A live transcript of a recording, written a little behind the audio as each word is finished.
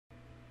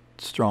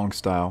Strong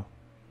style.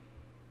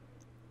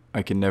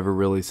 I can never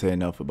really say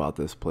enough about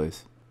this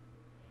place.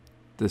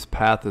 This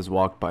path is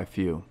walked by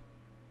few,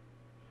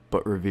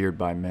 but revered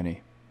by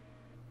many.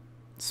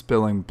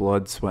 Spilling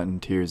blood, sweat,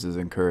 and tears is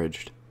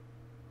encouraged.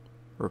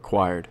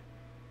 Required,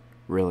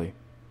 really.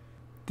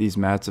 These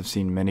mats have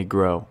seen many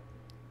grow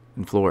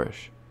and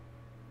flourish.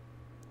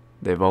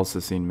 They've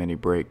also seen many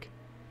break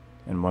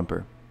and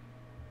whimper.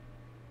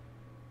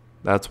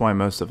 That's why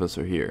most of us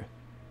are here.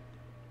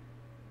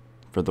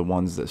 For the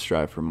ones that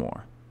strive for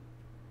more.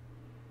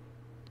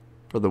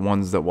 For the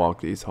ones that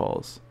walk these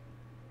halls.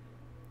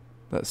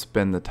 That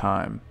spend the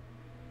time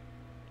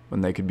when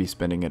they could be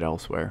spending it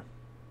elsewhere.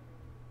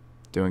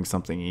 Doing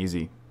something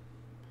easy.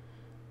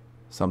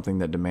 Something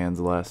that demands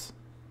less.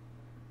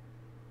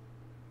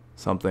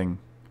 Something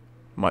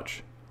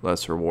much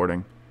less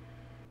rewarding.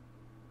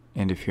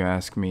 And if you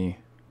ask me,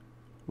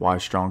 why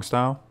strong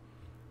style?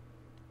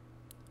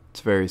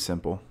 It's very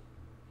simple.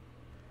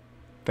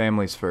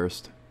 Family's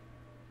first.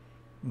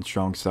 And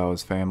strong style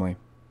is family.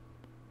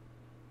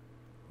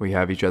 We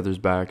have each other's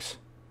backs.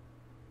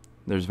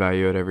 There's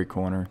value at every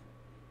corner.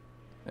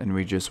 And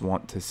we just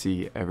want to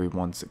see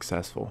everyone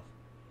successful.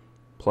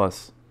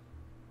 Plus,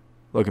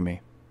 look at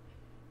me.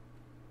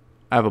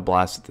 I have a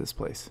blast at this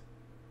place.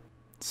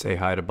 Say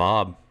hi to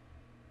Bob.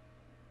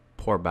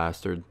 Poor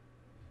bastard.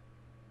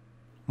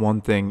 One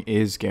thing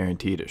is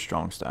guaranteed at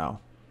strong style,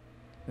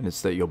 and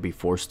it's that you'll be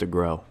forced to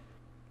grow.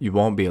 You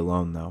won't be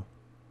alone though.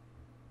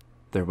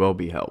 There will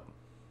be help.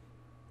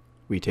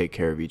 We take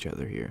care of each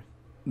other here.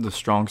 The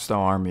strong style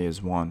army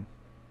is one,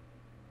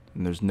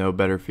 and there's no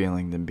better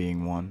feeling than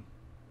being one.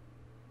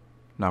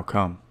 Now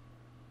come.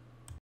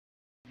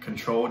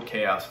 Controlled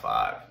Chaos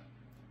 5.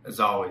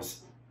 As always,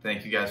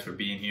 thank you guys for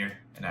being here,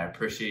 and I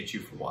appreciate you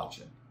for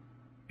watching.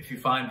 If you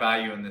find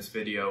value in this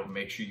video,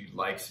 make sure you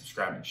like,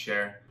 subscribe, and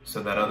share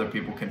so that other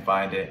people can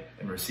find it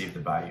and receive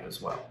the value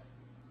as well.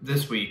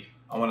 This week,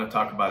 I want to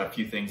talk about a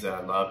few things that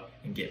I love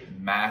and get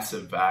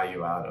massive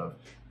value out of,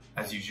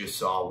 as you just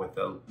saw with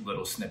the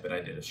little snippet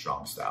I did of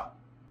Strong Style.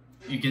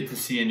 You get to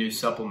see a new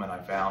supplement I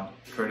found,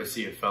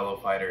 courtesy of fellow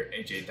fighter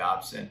AJ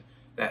Dobson,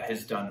 that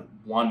has done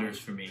wonders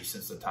for me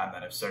since the time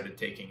that I've started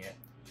taking it.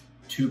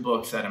 2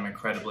 books that I'm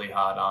incredibly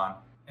hot on,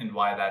 and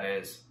why that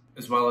is,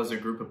 as well as a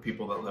group of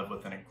people that live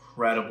with an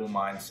incredible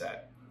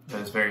mindset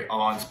that is very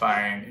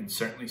awe-inspiring and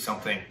certainly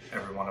something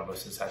every one of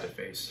us has had to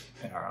face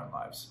in our own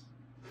lives.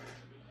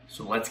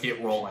 So let's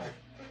get rolling.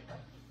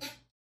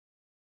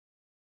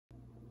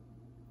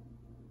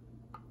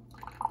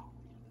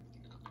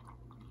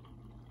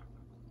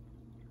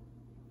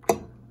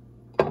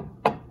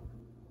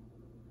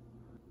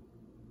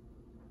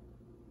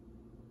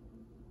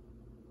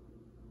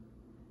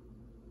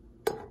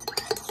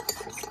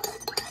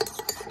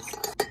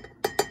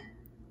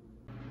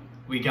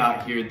 We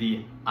got here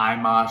the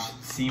iMosh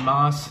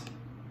CMOS.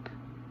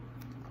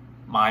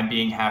 Mine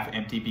being half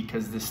empty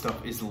because this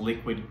stuff is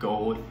liquid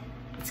gold.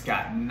 It's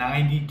got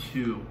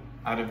 92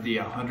 out of the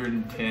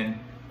 110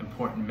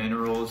 important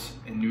minerals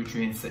and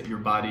nutrients that your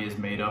body is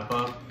made up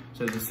of.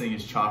 So this thing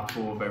is chock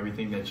full of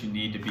everything that you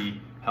need to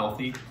be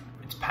healthy.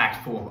 It's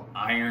packed full of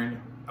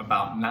iron,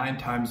 about 9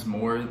 times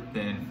more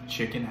than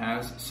chicken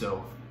has.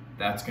 So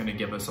that's going to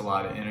give us a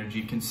lot of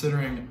energy,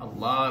 considering a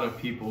lot of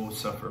people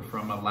suffer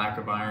from a lack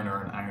of iron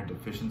or an iron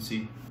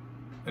deficiency.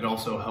 It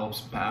also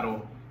helps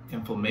battle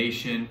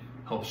inflammation,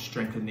 helps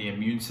strengthen the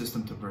immune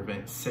system to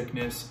prevent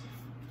sickness.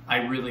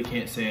 I really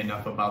can't say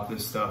enough about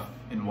this stuff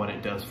and what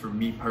it does for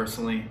me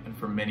personally and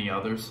for many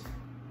others.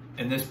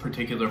 And this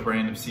particular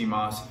brand of sea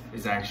moss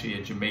is actually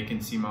a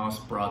Jamaican sea moss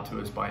brought to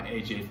us by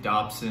AJ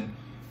Dobson,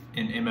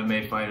 an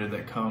MMA fighter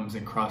that comes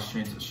and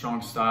cross-trains at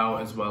Strong Style,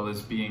 as well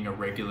as being a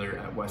regular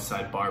at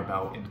Westside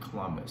Barbell in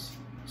Columbus.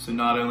 So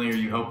not only are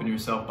you helping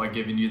yourself by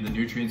giving you the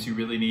nutrients you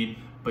really need,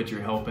 but you're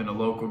helping a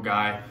local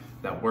guy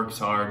that works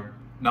hard,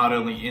 not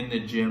only in the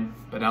gym,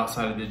 but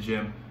outside of the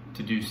gym,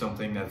 to do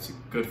something that's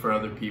good for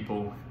other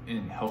people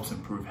and helps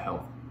improve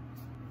health.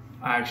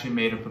 I actually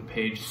made up a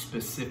page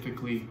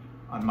specifically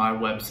on my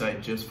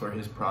website just for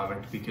his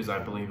product because I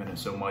believe in it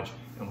so much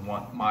and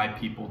want my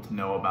people to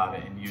know about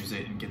it and use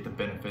it and get the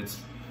benefits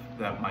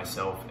that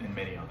myself and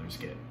many others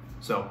get.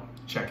 So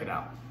check it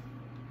out.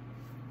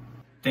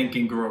 Think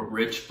and Grow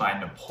Rich by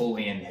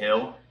Napoleon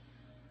Hill,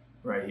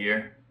 right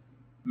here.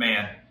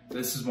 Man,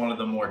 this is one of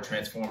the more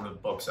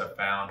transformative books I've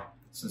found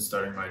since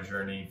starting my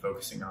journey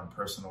focusing on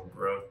personal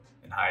growth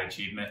and high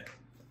achievement.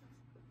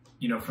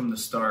 You know, from the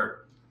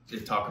start, they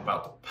talk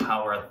about the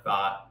power of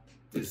thought,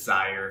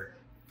 desire,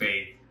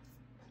 faith,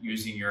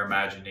 using your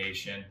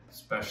imagination,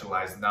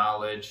 specialized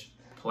knowledge,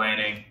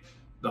 planning,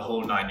 the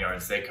whole 9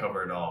 yards. They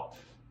cover it all.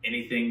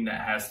 Anything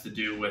that has to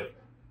do with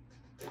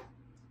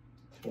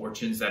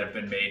fortunes that have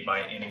been made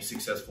by any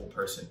successful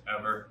person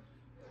ever,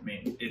 I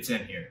mean, it's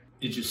in here.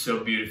 It just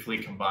so beautifully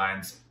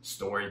combines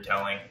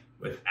storytelling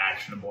with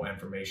actionable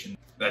information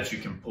that you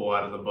can pull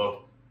out of the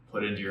book,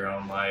 put into your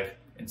own life,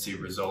 and see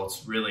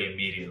results really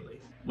immediately.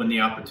 When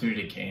the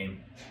opportunity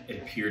came, it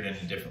appeared in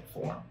a different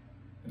form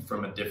and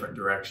from a different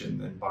direction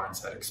than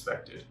Barnes had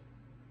expected.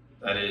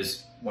 That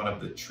is one of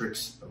the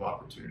tricks of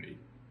opportunity.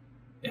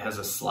 It has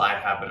a sly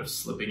habit of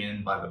slipping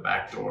in by the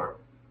back door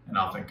and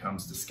often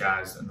comes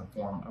disguised in the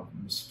form of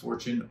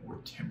misfortune or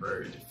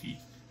temporary defeat.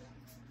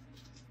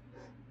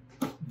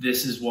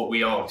 This is what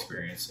we all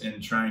experience in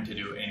trying to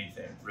do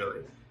anything,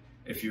 really.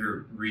 If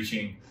you're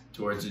reaching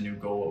towards a new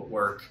goal at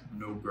work, a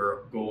new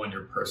goal in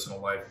your personal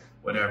life,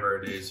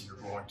 whatever it is, you're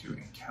going to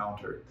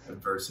encounter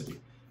adversity.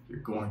 You're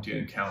going to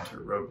encounter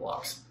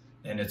roadblocks,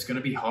 and it's going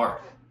to be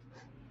hard.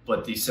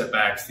 But these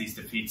setbacks, these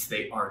defeats,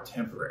 they are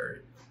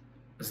temporary,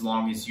 as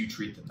long as you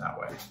treat them that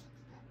way.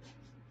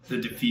 The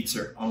defeats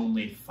are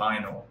only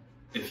final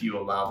if you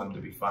allow them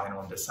to be final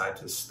and decide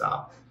to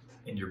stop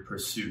in your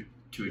pursuit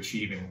to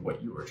achieving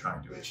what you are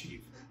trying to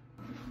achieve.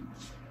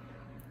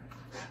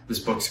 This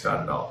book's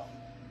got it all.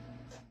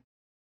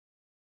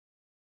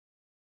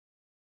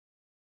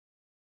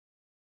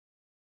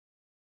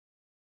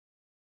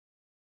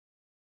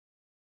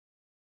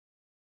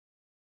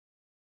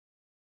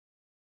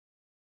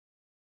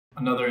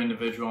 Another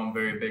individual I'm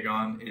very big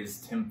on is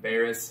Tim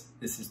Ferriss.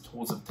 This is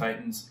Tools of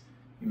Titans.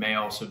 You may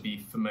also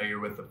be familiar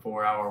with the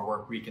 4-Hour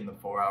Work Week and the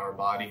 4-Hour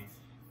Body.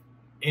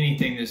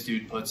 Anything this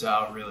dude puts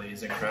out really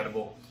is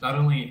incredible. Not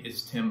only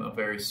is Tim a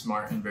very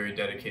smart and very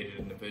dedicated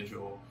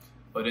individual,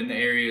 but in the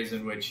areas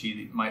in which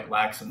he might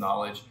lack some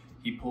knowledge,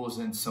 he pulls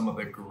in some of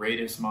the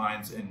greatest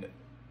minds in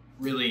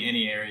really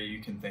any area you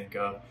can think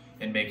of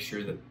and make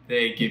sure that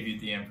they give you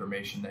the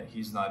information that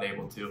he's not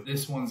able to.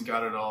 This one's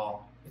got it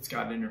all. It's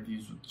got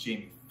interviews with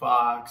Jamie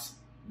Foxx,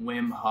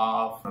 Wim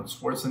Hof,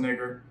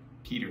 Schwarzenegger,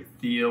 Peter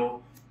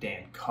Thiel,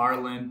 Dan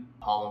Carlin,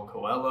 Paulo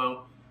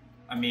Coelho.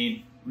 I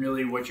mean,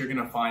 really what you're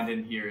gonna find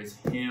in here is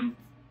him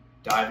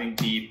diving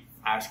deep,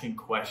 asking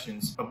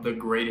questions of the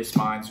greatest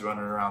minds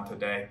running around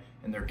today,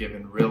 and they're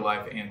given real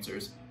life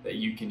answers that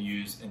you can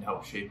use and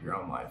help shape your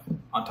own life.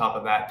 On top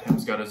of that,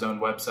 Tim's got his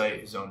own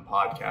website, his own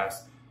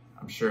podcast.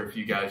 I'm sure if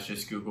you guys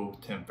just Google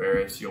Tim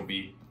Ferriss, you'll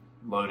be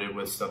loaded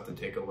with stuff to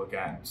take a look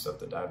at and stuff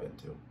to dive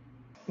into.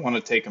 I want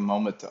to take a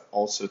moment to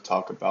also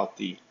talk about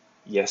the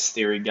Yes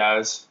Theory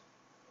guys.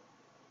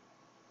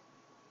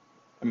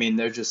 I mean,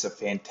 they're just a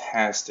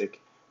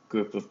fantastic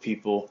group of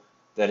people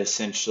that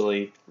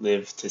essentially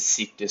live to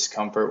seek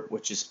discomfort,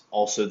 which is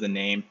also the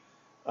name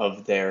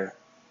of their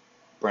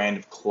brand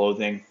of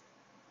clothing.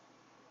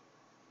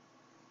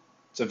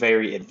 It's a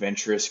very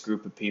adventurous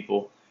group of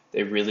people.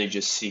 They really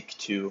just seek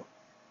to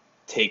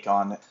take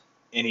on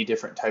any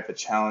different type of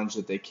challenge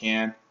that they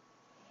can.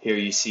 Here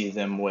you see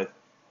them with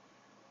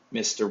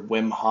Mr.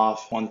 Wim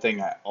Hof. One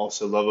thing I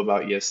also love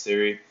about Yes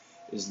Theory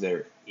is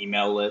their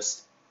email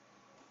list.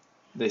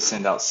 They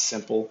send out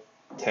simple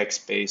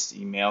text-based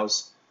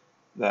emails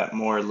that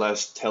more or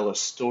less tell a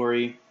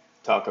story,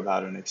 talk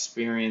about an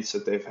experience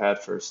that they've had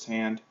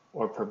firsthand,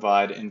 or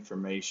provide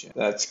information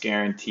that's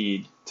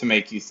guaranteed to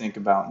make you think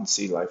about and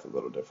see life a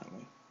little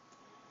differently.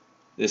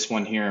 This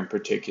one here in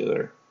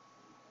particular,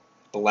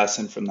 a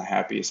lesson from the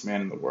happiest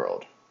man in the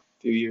world.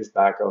 A few years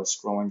back, I was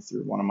scrolling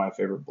through one of my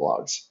favorite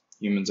blogs,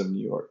 Humans of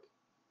New York.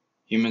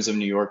 Humans of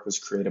New York was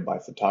created by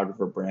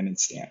photographer Brandon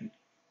Stanton.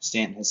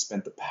 Stanton has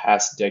spent the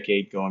past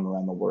decade going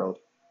around the world,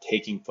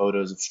 taking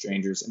photos of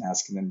strangers and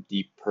asking them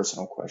deep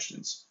personal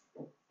questions.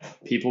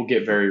 People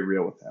get very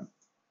real with him.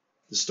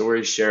 The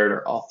stories shared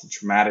are often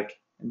traumatic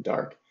and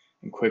dark,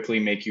 and quickly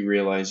make you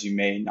realize you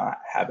may not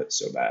have it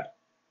so bad.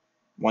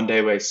 One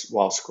day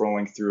while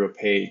scrolling through a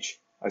page,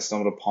 I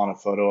stumbled upon a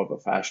photo of a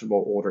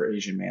fashionable older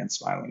Asian man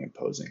smiling and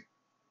posing.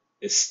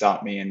 It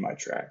stopped me in my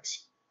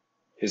tracks.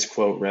 His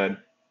quote read,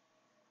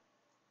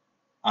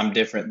 "I'm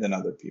different than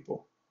other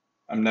people.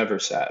 I'm never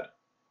sad.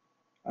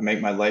 I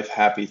make my life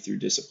happy through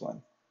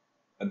discipline.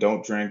 I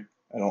don't drink,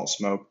 I don't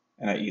smoke,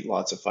 and I eat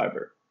lots of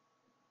fiber.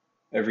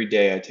 Every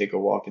day I take a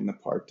walk in the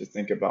park to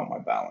think about my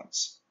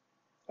balance.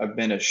 I've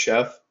been a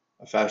chef,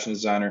 a fashion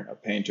designer, a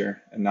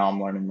painter, and now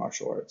I'm learning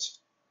martial arts.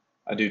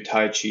 I do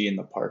Tai Chi in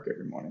the park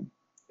every morning.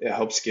 It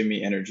helps give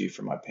me energy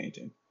for my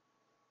painting.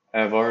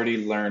 I have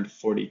already learned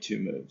 42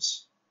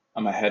 moves.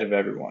 I'm ahead of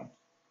everyone.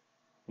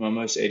 I'm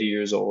almost 80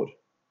 years old,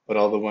 but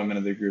all the women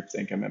in the group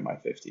think I'm in my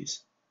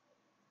 50s.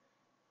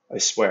 I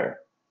swear,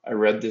 I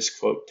read this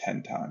quote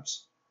 10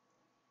 times.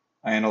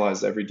 I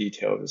analyzed every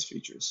detail of his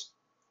features.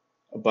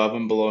 Above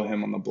and below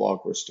him on the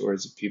blog were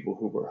stories of people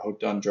who were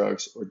hooked on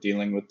drugs or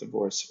dealing with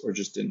divorce or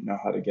just didn't know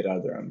how to get out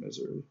of their own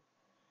misery.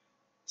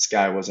 This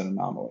guy was an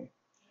anomaly.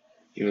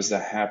 He was the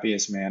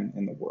happiest man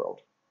in the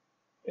world.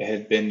 It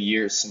had been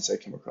years since I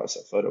came across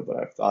that photo, but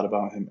I've thought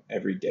about him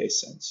every day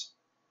since.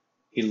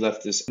 He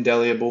left this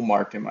indelible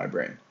mark in my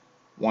brain,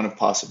 one of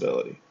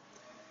possibility.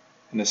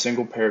 In a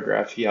single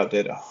paragraph, he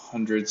outdid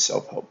 100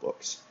 self-help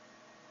books.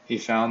 He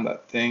found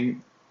that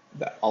thing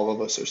that all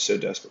of us are so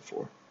desperate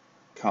for,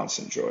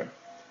 constant joy.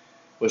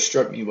 What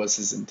struck me was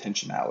his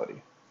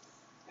intentionality.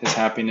 His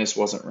happiness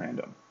wasn't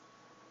random.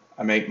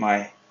 I make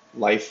my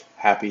life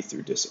happy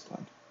through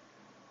discipline.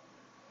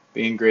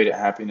 Being great at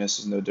happiness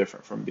is no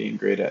different from being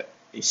great at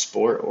a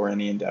sport or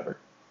any endeavor.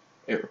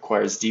 It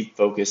requires deep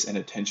focus and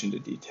attention to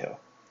detail.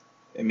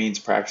 It means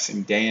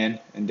practicing day in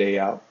and day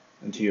out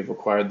until you have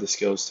acquired the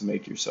skills to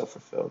make yourself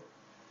fulfilled.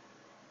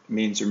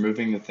 means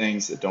removing the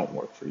things that don't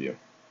work for you,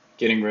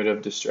 getting rid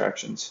of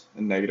distractions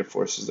and negative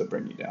forces that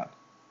bring you down.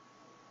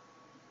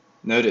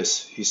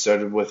 Notice he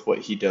started with what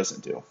he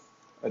doesn't do.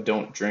 I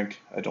don't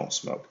drink, I don't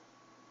smoke.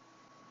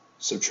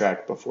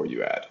 Subtract before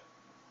you add.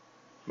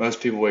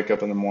 Most people wake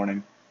up in the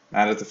morning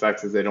mad at the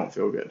fact that they don't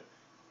feel good.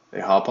 They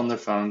hop on their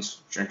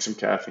phones, drink some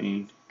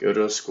caffeine, go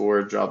to a school or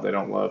a job they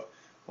don't love,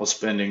 while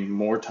spending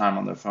more time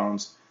on their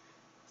phones.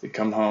 They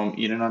come home,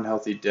 eat an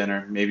unhealthy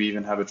dinner, maybe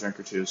even have a drink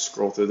or two,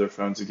 scroll through their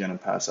phones again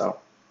and pass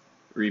out.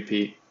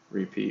 Repeat,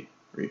 repeat,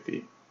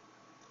 repeat.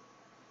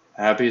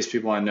 The happiest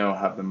people I know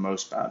have the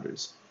most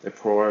boundaries. They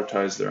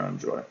prioritize their own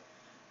joy.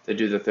 They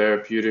do the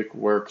therapeutic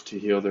work to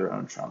heal their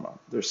own trauma.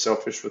 They're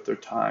selfish with their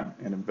time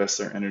and invest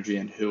their energy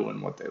in who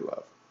and what they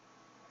love.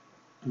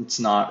 It's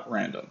not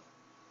random.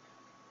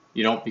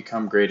 You don't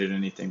become great at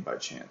anything by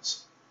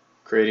chance.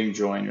 Creating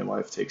joy in your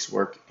life takes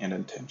work and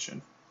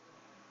intention.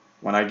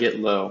 When I get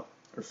low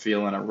or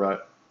feel in a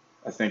rut,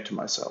 I think to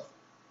myself,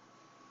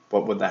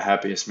 what would the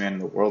happiest man in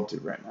the world do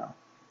right now?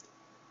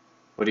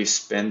 Would he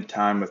spend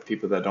time with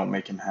people that don't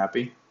make him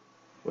happy?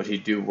 Would he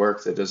do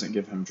work that doesn't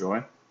give him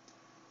joy?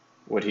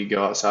 Would he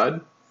go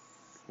outside?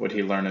 Would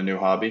he learn a new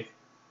hobby?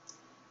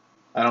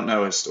 I don't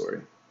know his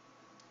story.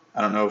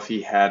 I don't know if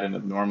he had an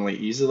abnormally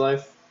easy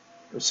life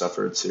or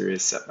suffered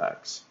serious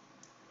setbacks.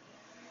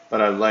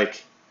 But I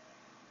like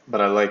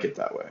it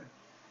that way.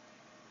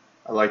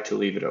 I like to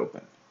leave it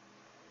open.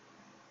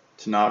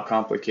 To not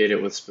complicate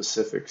it with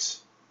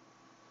specifics.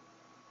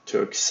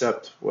 To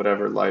accept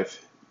whatever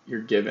life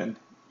you're given,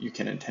 you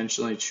can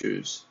intentionally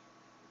choose.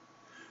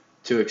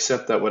 To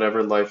accept that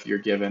whatever life you're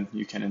given,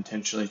 you can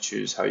intentionally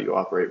choose how you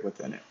operate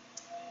within it.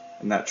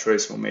 And that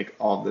choice will make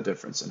all the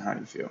difference in how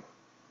you feel.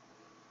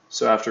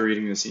 So after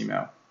reading this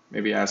email,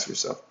 maybe ask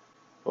yourself,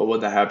 what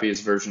would the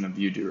happiest version of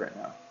you do right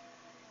now?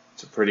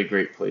 It's a pretty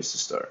great place to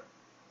start.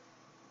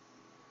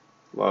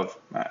 Love,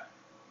 Matt.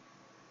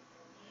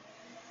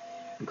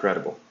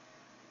 Incredible.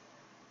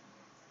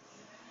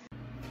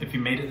 If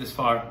you made it this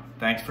far,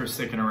 thanks for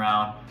sticking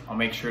around. I'll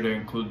make sure to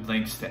include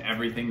links to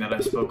everything that I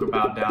spoke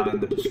about down in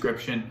the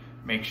description.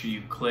 Make sure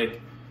you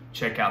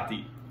check out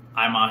the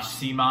IMOS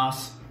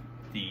CMOS,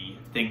 the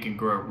Think and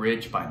Grow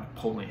Rich by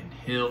Napoleon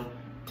Hill,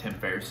 Tim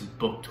Ferriss's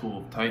book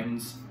Tools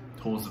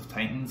of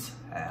Titans,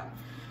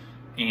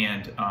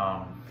 and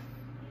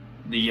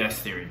the Yes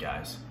Theory,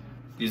 guys.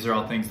 These are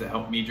all things that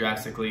helped me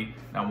drastically,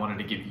 and I wanted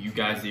to give you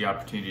guys the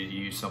opportunity to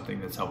use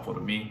something that's helpful to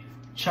me.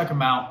 Check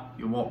them out.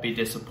 You won't be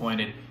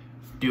disappointed.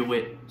 Do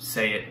it,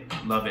 say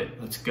it, love it.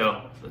 Let's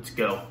go.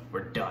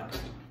 We're done.